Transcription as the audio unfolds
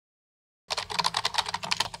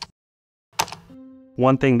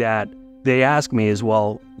one thing that they ask me is,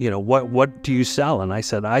 well, what do you sell? And I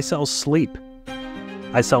said, I sell sleep.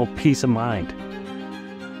 I sell peace of mind.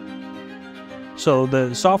 So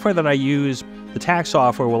the software that I use, the tax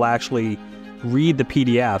software, will actually read the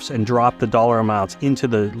PDFs and drop the dollar amounts into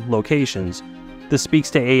the locations. This speaks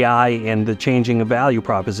to AI and the changing of value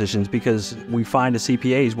propositions, because we find as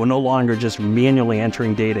CPAs, we're no longer just manually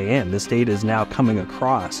entering data in. This data is now coming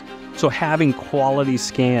across. So having quality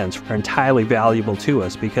scans are entirely valuable to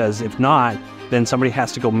us, because if not, then somebody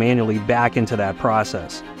has to go manually back into that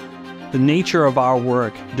process. The nature of our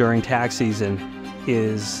work during tax season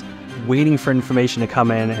is waiting for information to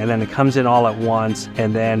come in, and then it comes in all at once,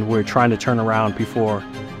 and then we're trying to turn around before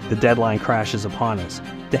the deadline crashes upon us.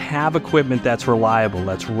 To have equipment that's reliable,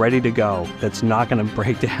 that's ready to go, that's not going to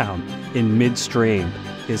break down in midstream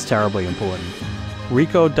is terribly important.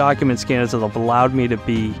 Ricoh document scanners have allowed me to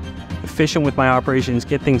be efficient with my operations,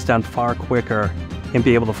 get things done far quicker, and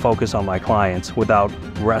be able to focus on my clients without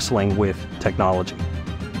wrestling with technology.